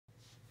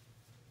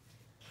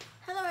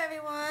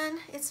everyone,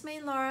 it's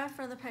me Laura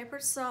from the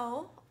Papered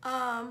Soul.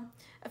 A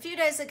few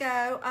days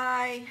ago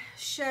I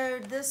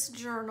showed this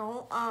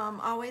journal,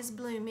 Always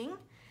Blooming,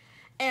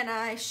 and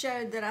I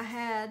showed that I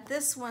had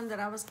this one that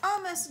I was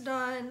almost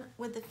done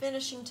with the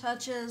finishing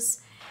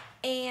touches,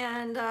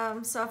 and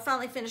so I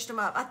finally finished them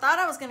up. I thought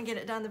I was going to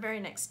get it done the very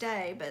next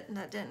day, but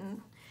that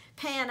didn't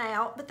pan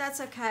out, but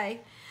that's okay.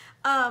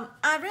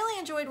 I really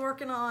enjoyed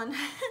working on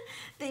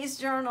these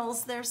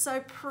journals. They're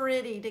so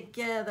pretty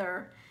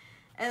together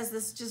as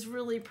this just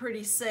really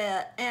pretty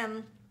set,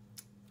 and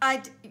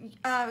I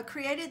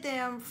created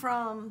them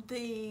from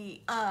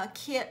the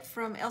kit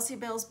from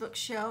EllsieBeLs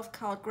BookShelf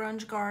called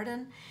Grunge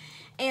Garden.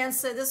 And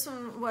so this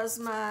one was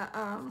my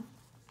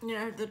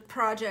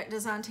the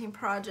design team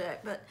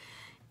project, but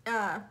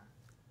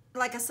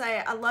like I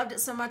say, I loved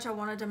it so much I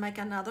wanted to make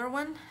another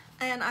one,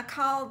 and I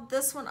called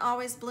this one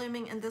Always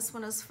Blooming and this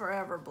one is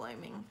Forever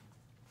Blooming.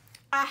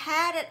 I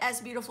had it as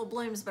Beautiful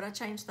Blooms, but I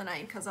changed the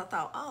name because I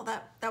thought, oh,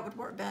 that would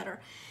work better.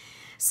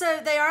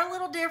 So they are a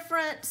little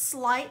different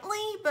slightly,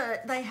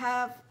 but they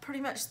have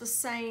pretty much the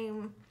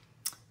same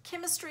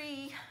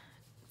chemistry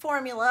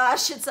formula, I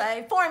should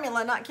say.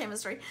 Formula, not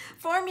chemistry.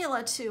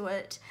 Formula to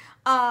it.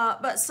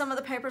 But some of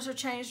the papers are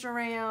changed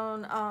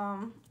around,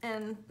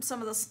 and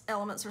some of the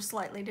elements are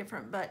slightly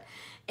different. But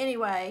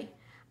anyway,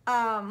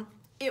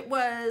 it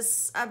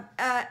was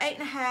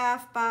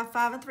 8.5 by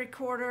 5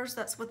 3/4.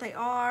 That's what they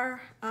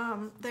are.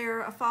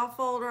 They're a file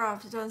folder.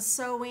 I've done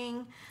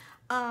sewing.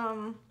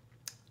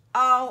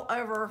 All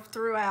over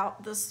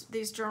throughout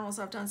these journals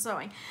I've done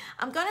sewing.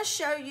 I'm going to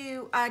show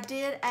you, I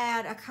did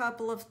add a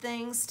couple of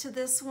things to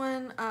this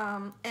one,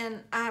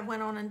 and I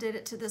went on and did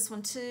it to this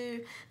one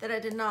too that I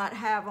did not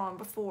have on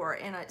before,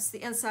 and it's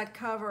the inside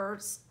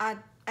covers. I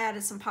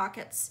added some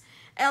pockets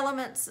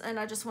elements, and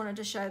I just wanted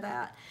to show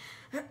that.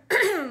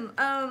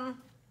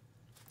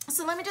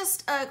 So let me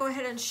just go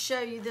ahead and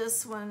show you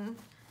this one,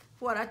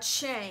 what I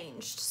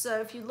changed.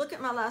 So if you look at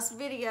my last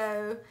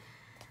video,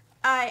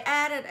 I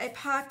added a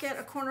pocket,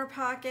 a corner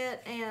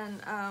pocket,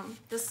 and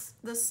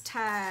this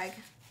tag,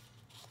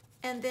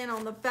 and then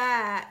on the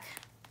back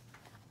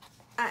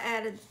I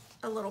added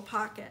a little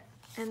pocket,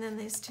 and then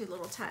these two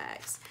little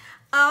tags.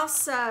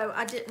 Also,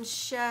 I didn't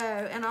show,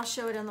 and I'll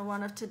show it in the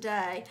one of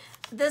today,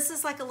 this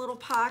is like a little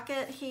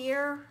pocket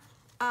here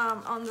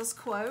on this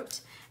quote,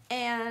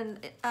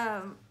 and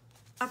I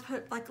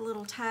put like a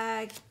little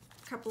tag,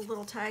 a couple of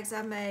little tags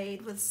I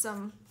made with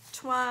some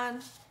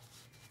twine.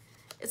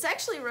 It's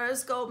actually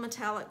rose gold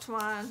metallic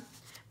twine,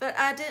 but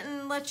I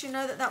didn't let you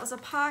know that that was a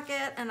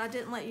pocket, and I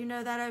didn't let you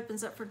know that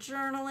opens up for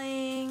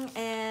journaling,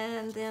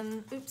 and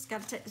then, oops,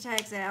 got to take the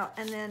tags out,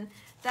 and then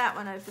that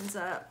one opens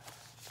up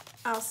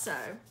also.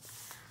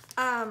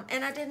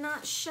 And I did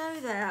not show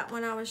that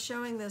when I was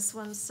showing this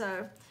one,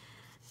 so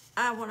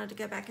I wanted to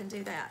go back and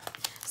do that.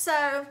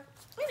 So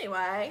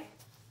anyway,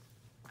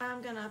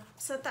 I'm gonna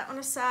set that one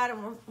aside,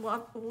 and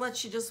we'll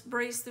let you just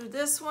breeze through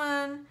this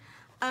one.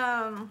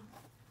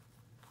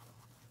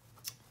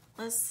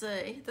 Let's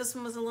see, this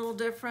one was a little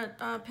different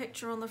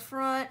picture on the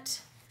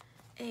front,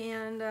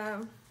 and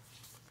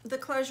the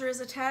closure is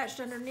attached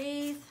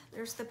underneath.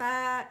 There's the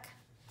back,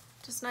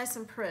 just nice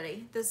and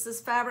pretty. This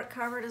is fabric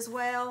covered as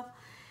well,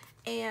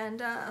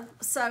 and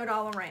sewed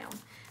all around.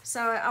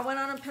 So I went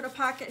on and put a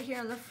pocket here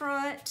in the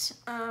front,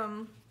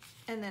 and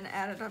then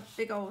added a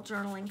big old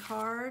journaling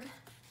card.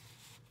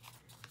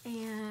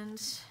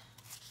 And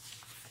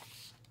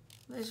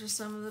these are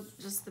some of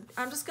the,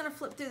 I'm just gonna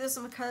flip through this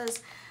one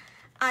because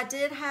I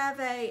did have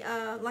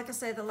a, like I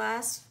say, the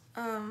last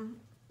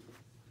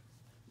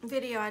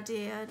video I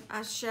did,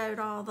 I showed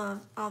all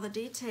the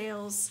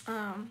details.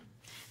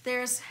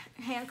 There's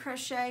hand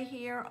crochet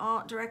here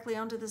directly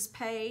onto this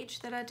page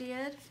that I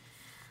did.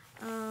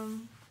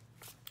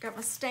 Got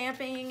my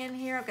stamping in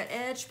here. I've got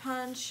edge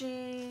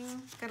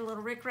punching. Got a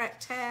little rickrack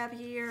tab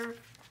here.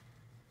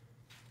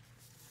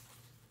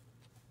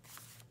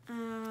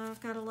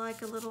 I've got a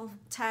little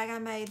tag I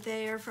made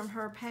there from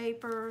her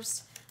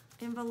papers.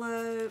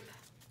 Envelope.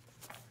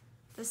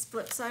 This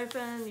flips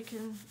open. You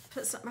can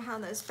put something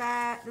behind this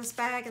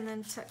bag, and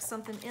then tuck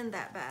something in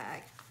that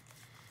bag.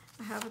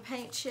 I have a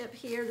paint chip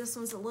here. This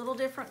one's a little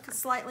different,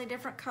 slightly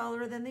different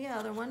color than the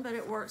other one, but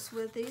it works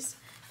with these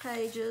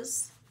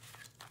pages.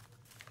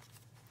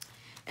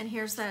 And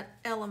here's that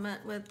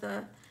element with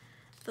the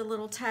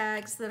little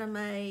tags that I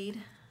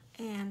made,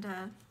 and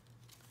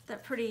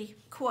that pretty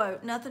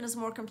quote, "Nothing is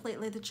more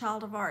completely the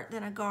child of art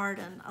than a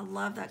garden." I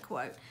love that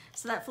quote.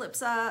 So that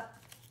flips up,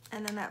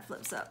 and then that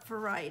flips up for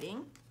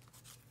writing.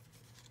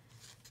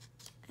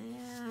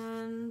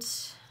 And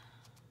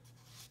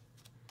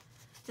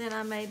then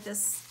I made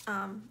this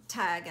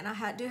tag, and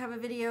I do have a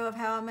video of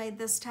how I made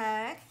this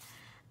tag.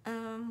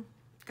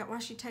 Got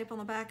washi tape on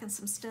the back and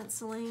some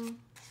stenciling.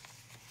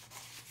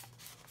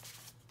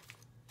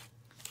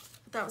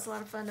 That was a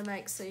lot of fun to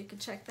make, so you can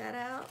check that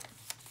out.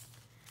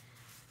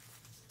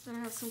 Then I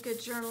have some good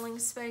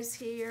journaling space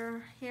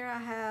here. Here I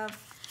have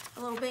a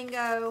little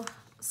bingo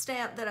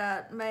stamp that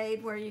I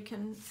made where you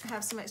can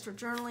have some extra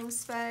journaling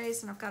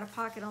space, and I've got a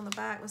pocket on the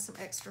back with some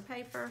extra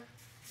paper.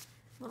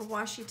 little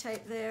washi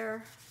tape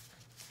there.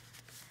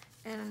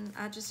 And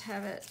I just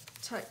have it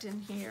tucked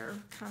in here,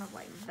 kind of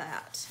like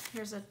that.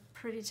 Here's a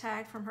pretty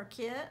tag from her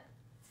kit.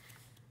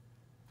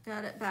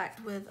 Got it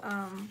backed with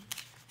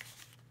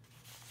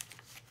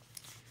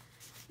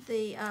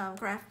the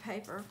graph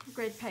paper,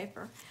 grid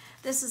paper.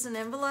 This is an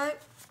envelope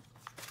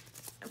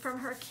from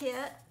her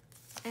kit,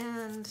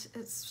 and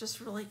it's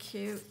just really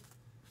cute.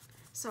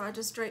 So I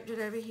just draped it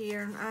over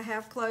here, and I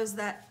have closed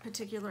that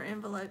particular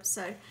envelope,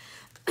 so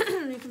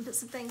you can put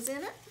some things in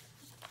it.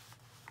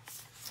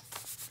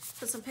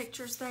 Put some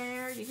pictures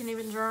there. You can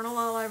even journal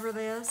all over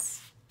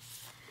this.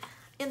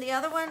 In the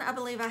other one, I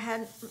believe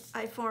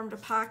I formed a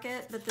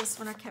pocket, but this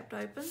one I kept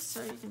open,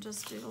 so you can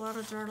just do a lot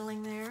of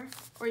journaling there,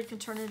 or you can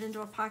turn it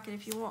into a pocket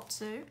if you want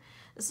to.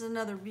 This is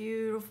another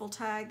beautiful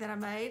tag that I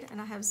made,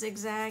 and I have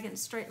zigzag and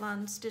straight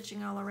line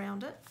stitching all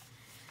around it.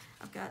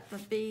 I've got the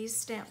bees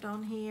stamped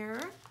on here.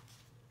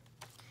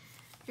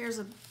 Here's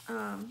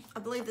I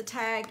believe the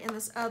tag in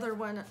this other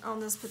one on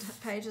this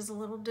page is a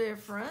little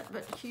different,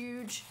 but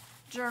huge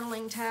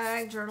journaling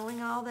tag,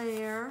 journaling all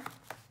there.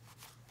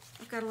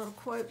 I've got a little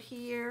quote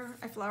here.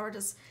 A flower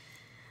does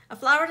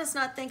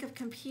not think of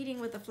competing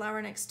with the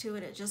flower next to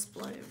it, it just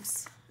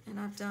blooms. And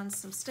I've done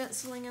some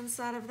stenciling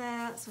inside of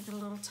that, so I've got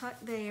a little tuck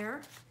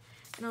there.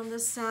 And on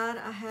this side,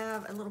 I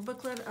have a little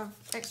booklet of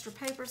extra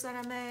papers that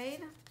I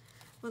made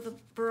with a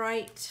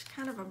bright,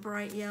 kind of a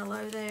bright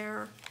yellow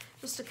there,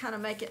 just to kind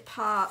of make it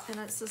pop. And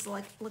it's just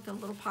like, look, a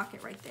little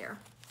pocket right there.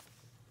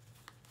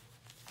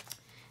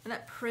 Isn't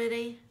that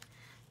pretty?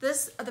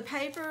 The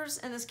papers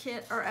in this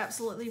kit are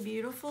absolutely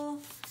beautiful.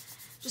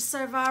 Just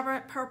so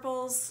vibrant,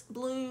 purples,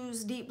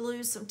 blues, deep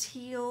blues, some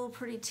teal,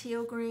 pretty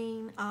teal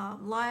green,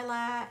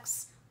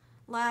 lilacs,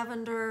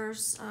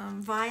 lavenders,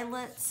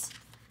 violets,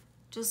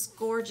 just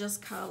gorgeous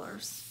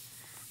colors.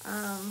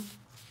 And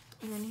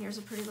then here's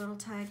a pretty little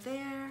tag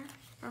there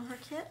from her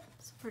kit.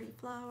 It's a pretty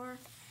flower.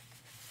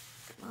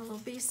 Got my little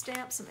bee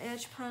stamp, some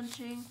edge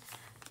punching.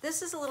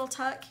 This is a little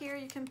tuck here.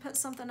 You can put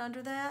something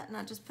under that, and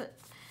I just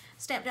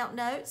stamped out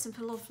notes and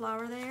put a little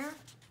flower there.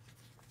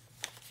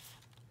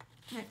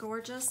 Isn't that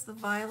gorgeous? The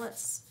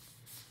violets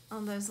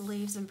on those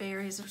leaves and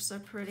berries are so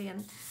pretty,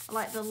 and I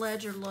like the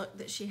ledger look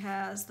that she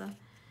has.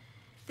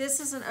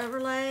 This is an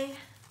overlay,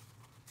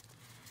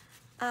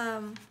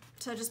 so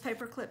I just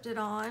paper clipped it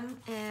on,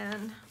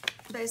 and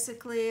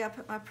basically I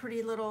put my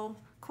pretty little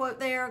quote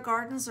there: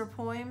 gardens are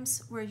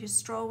poems where you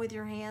stroll with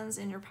your hands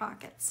in your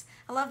pockets.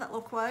 I love that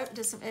little quote.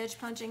 Did some edge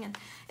punching, and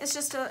it's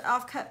just an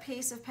off-cut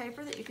piece of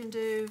paper that you can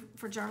do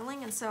for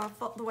journaling, and so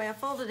the way I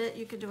folded it,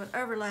 you could do an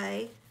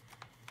overlay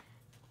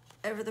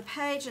over the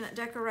page, and it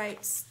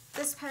decorates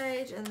this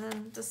page and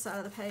then this side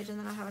of the page. And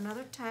then I have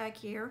another tag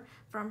here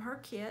from her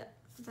kit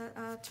that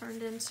I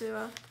turned into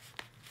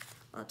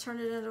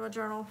a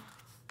journal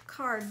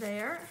card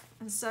there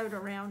and sewed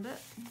around it.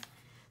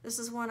 This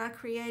is one I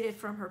created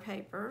from her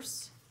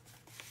papers,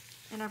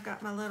 and I've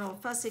got my little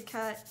fussy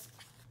cut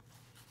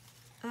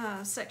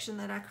section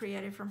that I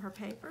created from her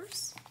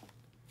papers.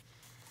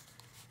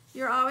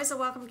 You're always a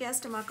welcome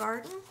guest in my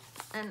garden,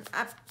 and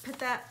I put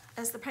that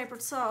as the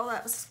papered soul.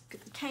 That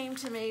came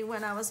to me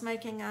when I was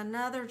making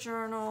another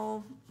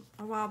journal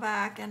a while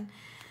back, and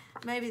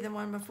maybe the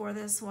one before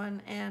this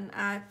one. And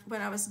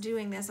when I was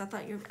doing this, I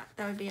thought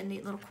that would be a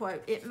neat little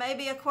quote. It may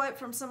be a quote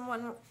from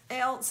someone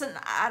else, and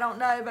I don't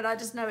know, but I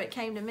just know it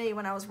came to me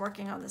when I was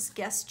working on this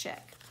guest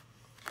check.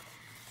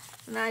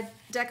 And I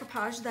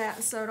decoupaged that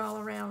and sewed all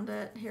around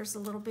it. Here's the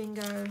little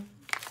bingo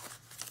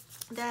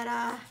that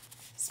I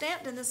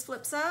stamped, and this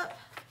flips up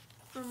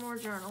for more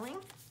journaling.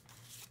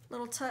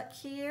 Little tuck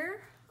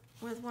here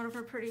with one of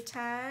her pretty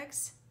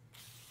tags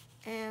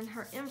and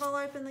her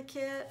envelope in the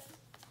kit.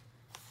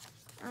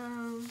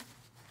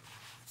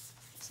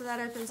 So that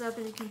opens up,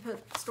 and you can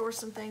store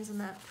some things in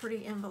that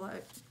pretty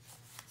envelope.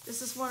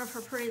 This is one of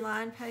her pretty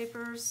line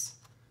papers,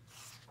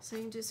 so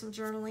you can do some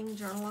journaling,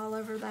 journal all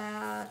over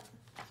that.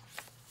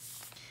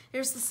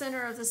 Here's the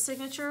center of the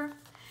signature,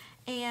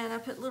 and I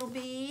put little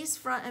bees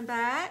front and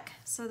back,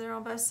 so they're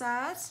on both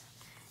sides,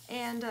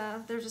 and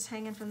they're just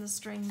hanging from the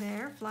string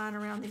there, flying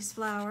around these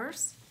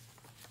flowers.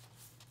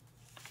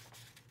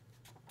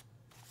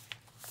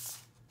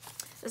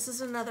 This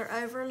is another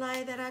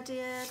overlay that I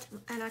did,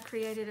 and I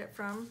created it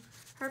from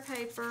her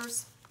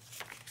papers.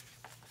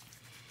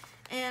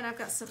 And I've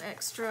got some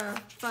extra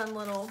fun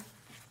little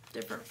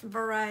different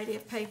variety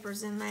of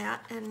papers in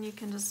that, and you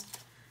can just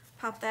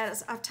pop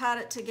that. I've tied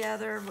it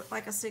together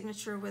like a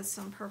signature with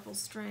some purple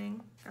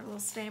string. Got a little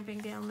stamping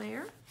down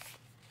there.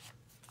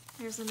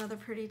 Here's another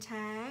pretty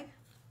tag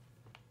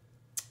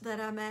that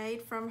I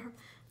made from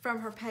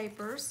her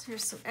papers.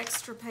 Here's some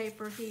extra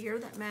paper here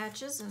that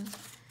matches and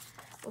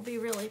will be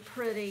really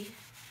pretty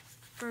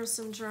for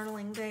some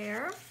journaling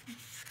there.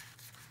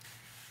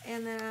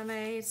 And then I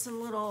made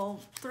some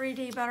little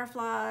 3D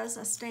butterflies.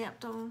 I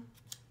stamped them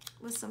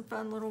with some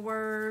fun little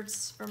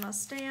words for my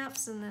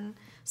stamps, and then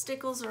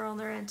stickles are on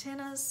their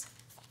antennas.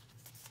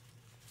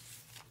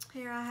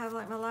 Here I have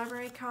like my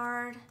library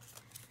card,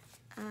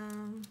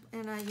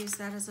 and I use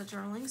that as a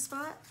journaling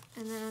spot.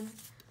 And then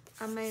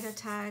I made a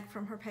tag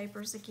from her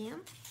papers again.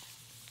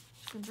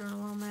 You can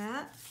journal on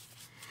that.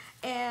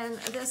 And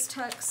this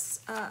tucks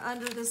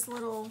under this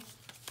little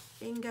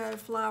bingo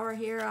flower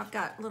here. I've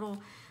got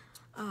little,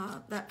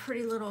 that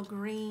pretty little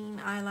green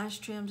eyelash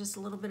trim, just a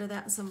little bit of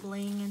that and some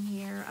bling in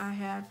here. I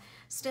have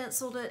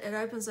stenciled it. It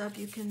opens up.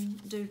 You can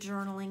do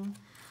journaling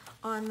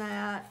on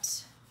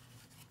that.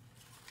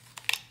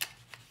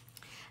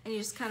 And you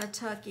just kind of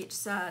tuck each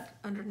side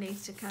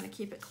underneath to kind of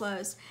keep it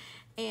closed.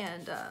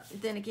 And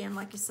then again,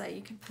 like you say,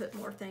 you can put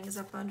more things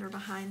up under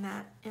behind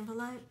that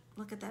envelope.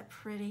 Look at that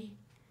pretty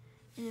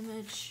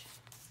image.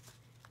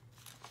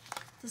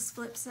 This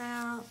flips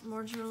out,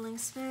 more journaling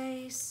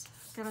space.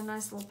 Got a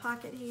nice little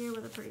pocket here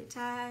with a pretty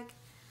tag.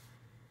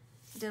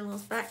 Did a little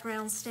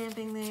background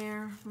stamping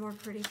there, more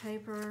pretty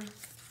paper.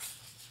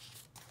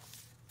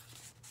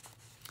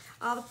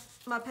 All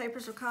my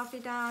papers are coffee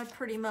dyed,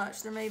 pretty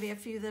much. There may be a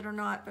few that are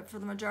not, but for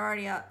the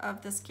majority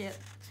of this kit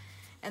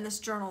and this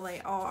journal, they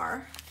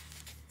are.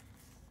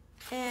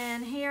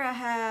 And here I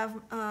have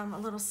a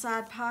little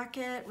side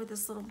pocket with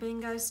this little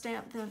bingo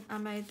stamp. Then I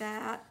made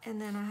that, and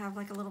then I have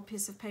like a little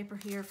piece of paper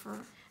here for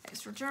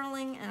extra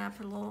journaling, and I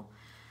put a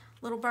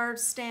little bird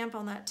stamp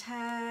on that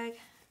tag,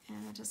 and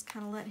I just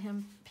kind of let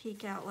him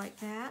peek out like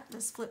that.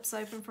 This flips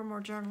open for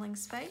more journaling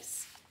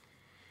space.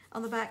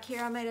 On the back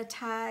here, I made a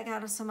tag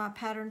out of some of my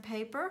pattern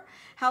paper.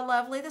 How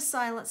lovely the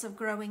silence of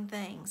growing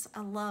things.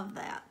 I love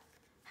that.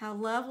 How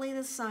lovely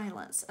the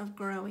silence of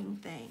growing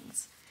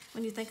things.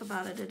 When you think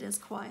about it, it is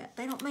quiet.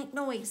 They don't make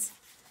noise.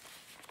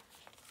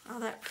 Oh,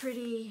 that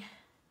pretty,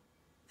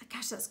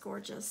 gosh, that's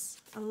gorgeous.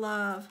 I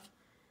love,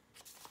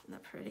 isn't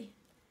that pretty?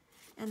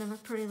 And then a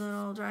pretty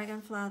little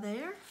dragonfly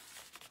there.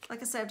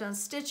 Like I said, I've done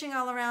stitching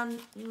all around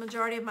the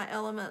majority of my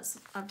elements.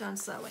 I've done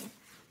sewing.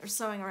 There's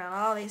sewing around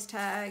all these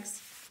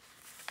tags.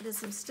 I did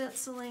some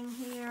stenciling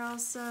here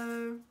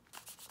also.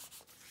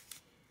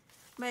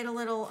 Made a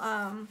little,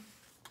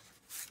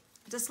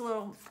 just a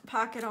little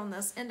pocket on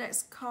this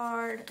index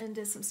card and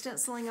did some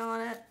stenciling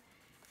on it.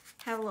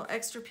 Have a little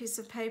extra piece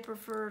of paper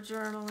for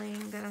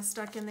journaling that I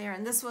stuck in there.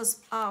 And this was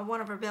one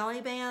of her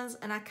belly bands,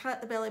 and I cut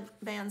the belly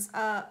bands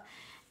up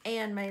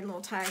and made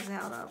little tags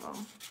out of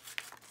them.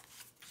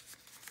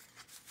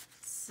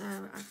 So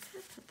I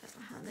could put that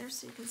behind there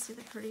so you can see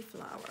the pretty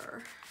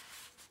flower.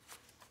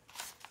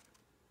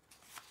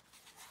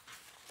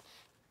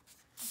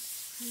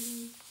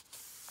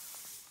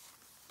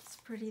 It's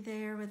pretty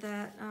there with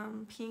that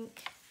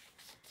pink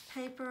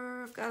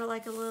paper. I've got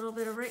like a little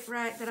bit of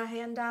rickrack that I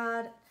hand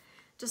dyed.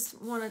 Just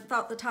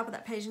thought the top of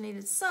that page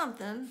needed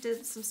something.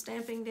 Did some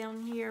stamping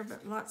down here,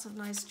 but lots of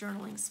nice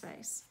journaling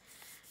space.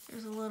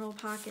 There's a little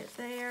pocket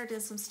there.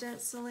 Did some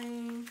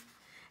stenciling,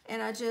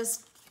 and I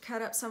just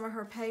cut up some of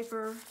her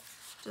paper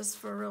just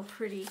for real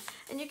pretty.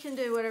 And you can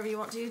do whatever you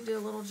want to. You can do a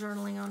little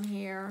journaling on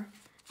here.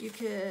 You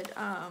could,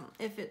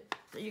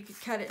 you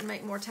could cut it and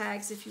make more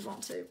tags if you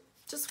want to.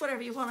 Just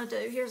whatever you want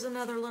to do. Here's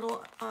another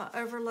little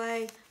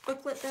overlay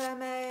booklet that I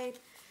made.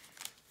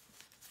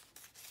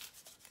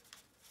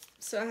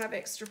 So I have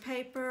extra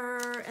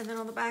paper, and then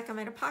on the back I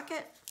made a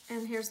pocket,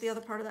 and here's the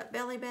other part of that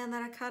belly band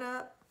that I cut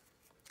up.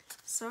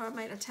 So I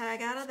made a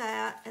tag out of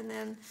that, and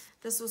then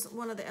this was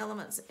one of the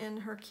elements in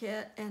her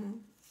kit, and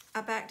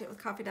I backed it with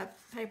coffee dye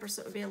paper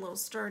so it would be a little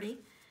sturdy,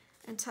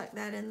 and tucked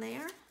that in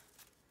there.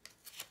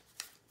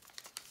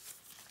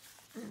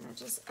 And I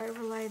just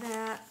overlay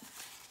that.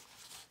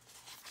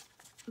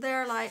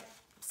 There are like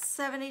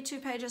 72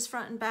 pages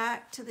front and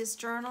back to this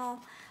journal.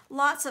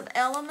 Lots of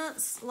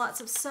elements,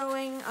 lots of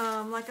sewing,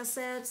 like I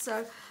said,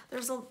 so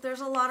there's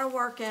a lot of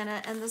work in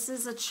it, and this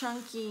is a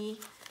chunky,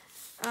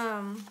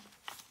 I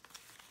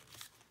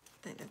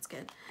think that's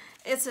good.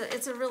 It's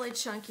a really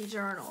chunky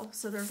journal,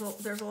 so there's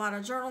a lot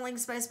of journaling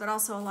space, but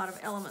also a lot of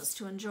elements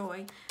to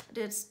enjoy. I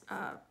did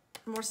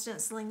more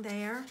stenciling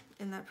there.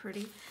 Isn't that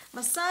pretty?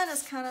 My sun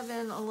has kind of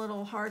been a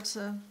little hard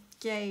to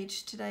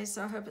gauge today,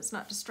 so I hope it's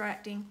not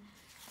distracting.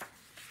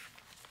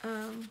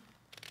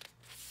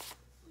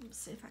 Let's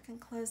see if I can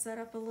close that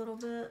up a little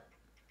bit.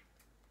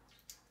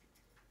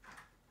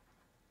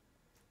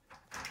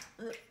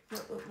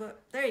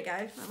 There you go.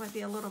 That might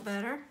be a little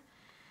better.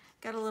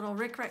 Got a little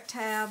rickrack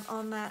tab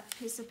on that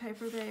piece of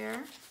paper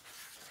there.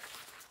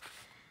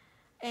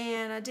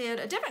 And I did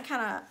a different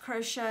kind of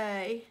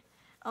crochet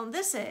on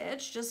this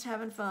edge, just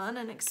having fun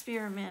and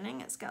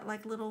experimenting. It's got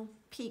like little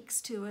peaks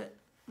to it,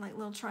 like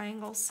little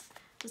triangles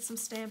with some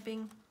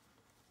stamping.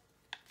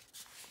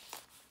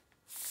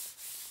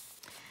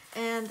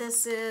 And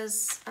this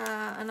is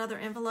another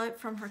envelope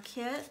from her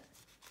kit.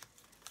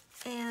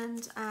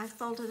 And I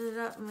folded it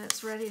up and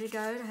it's ready to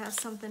go to have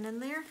something in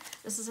there.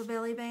 This is a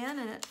belly band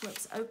and it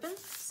flips open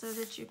so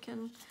that you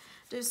can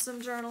do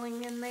some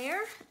journaling in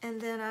there. And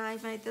then I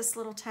made this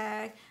little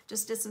tag,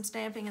 just did some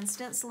stamping and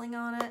stenciling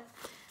on it.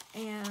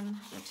 And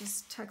it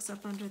just tucks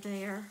up under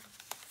there.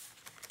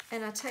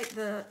 And I take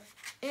the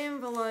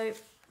envelope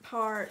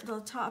part,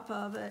 the top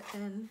of it,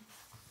 and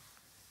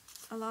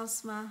I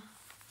lost my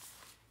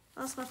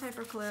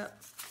paper clip.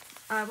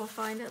 I will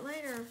find it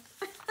later.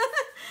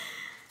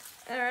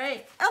 All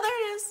right. Oh,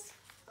 there it is.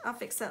 I'll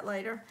fix that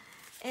later.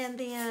 And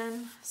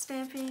then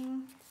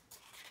stamping,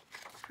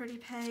 pretty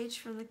page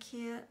from the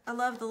kit. I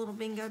love the little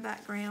bingo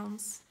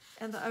backgrounds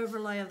and the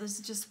overlay of this,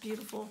 just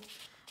beautiful,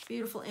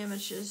 beautiful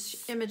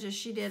images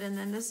she did. And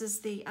then this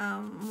is the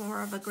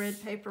more of a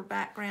grid paper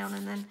background,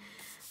 and then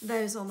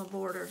those on the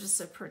border, just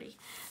so pretty.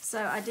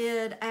 So I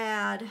did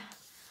add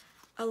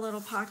a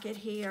little pocket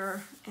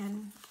here,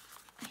 and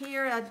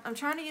here I'm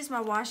trying to use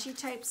my washi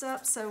tapes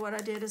up, so what I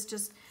did is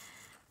just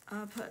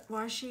put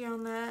washi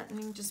on that and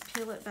then just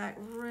peel it back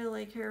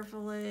really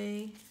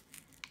carefully.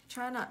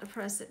 Try not to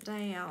press it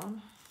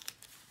down.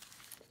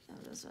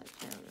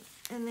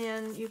 And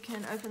then you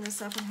can open this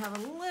up and have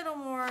a little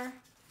more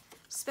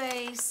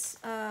space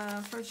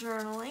for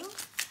journaling.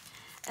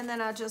 And then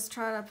I just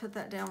try to put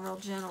that down real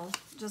gentle,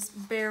 just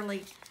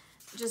barely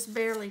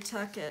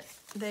tuck it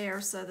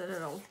there so that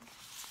it'll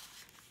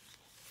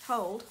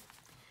hold.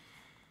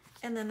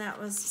 And then that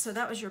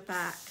was your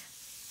back.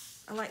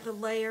 I like the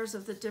layers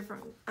of the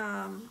different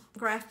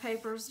graph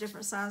papers,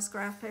 different size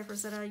graph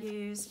papers that I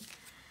use.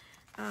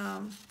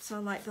 So I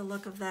like the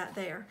look of that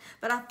there.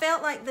 But I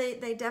felt like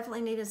they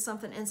definitely needed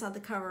something inside the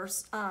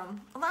covers. A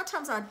lot of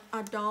times I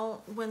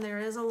don't, when there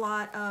is a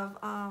lot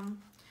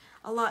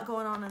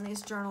going on in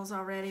these journals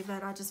already,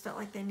 but I just felt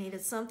like they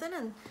needed something,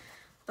 and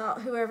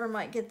thought whoever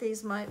might get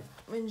these might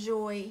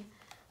enjoy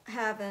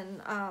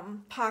having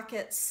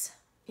pockets,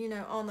 you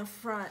know, on the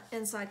front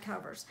inside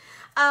covers.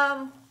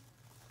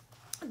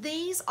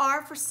 These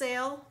are for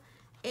sale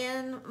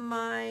in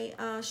my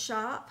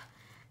shop,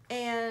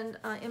 and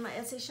in my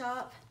Etsy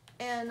shop,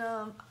 and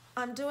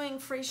I'm doing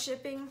free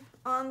shipping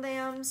on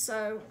them,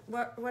 so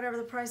whatever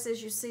the price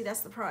is you see,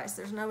 that's the price.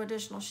 There's no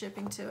additional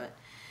shipping to it.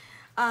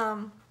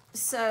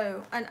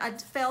 So, and I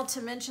failed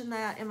to mention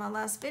that in my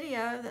last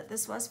video that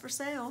this was for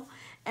sale,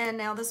 and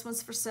now this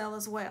one's for sale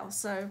as well.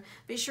 So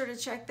be sure to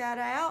check that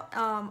out.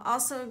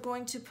 Also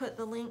going to put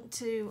the link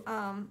to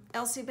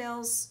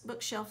EllsieBeLs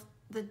BookShelf.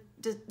 The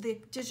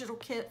digital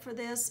kit for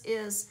this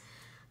is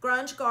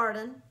Grunge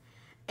Garden,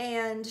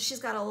 and she's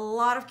got a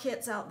lot of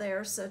kits out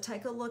there, so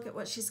take a look at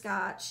what she's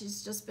got.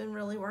 She's just been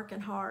really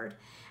working hard,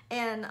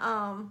 and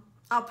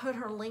I'll put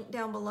her link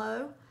down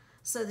below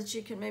so that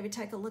you can maybe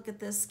take a look at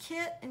this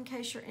kit in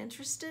case you're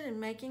interested in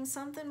making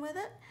something with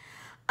it.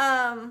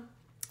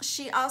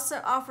 She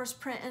also offers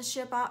print and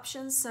ship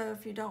options, so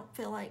if you don't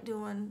feel like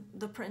doing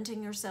the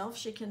printing yourself,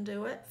 she can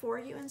do it for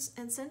you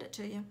and send it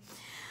to you.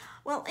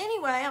 Well,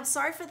 anyway, I'm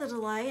sorry for the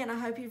delay, and I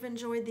hope you've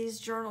enjoyed these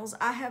journals.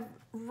 I have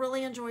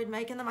really enjoyed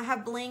making them. I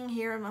have bling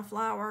here in my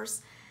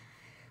flowers,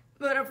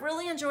 but I've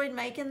really enjoyed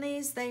making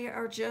these. They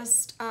are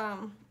just,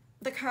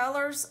 the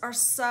colors are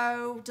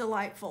so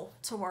delightful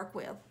to work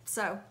with.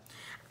 So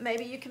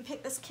maybe you can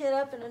pick this kit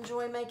up and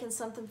enjoy making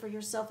something for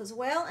yourself as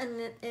well.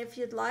 And if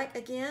you'd like,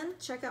 again,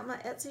 check out my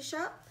Etsy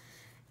shop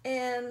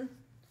and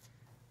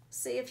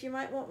see if you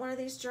might want one of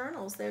these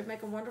journals. They would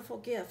make a wonderful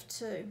gift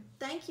too.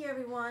 Thank you,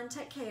 everyone.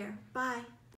 Take care. Bye.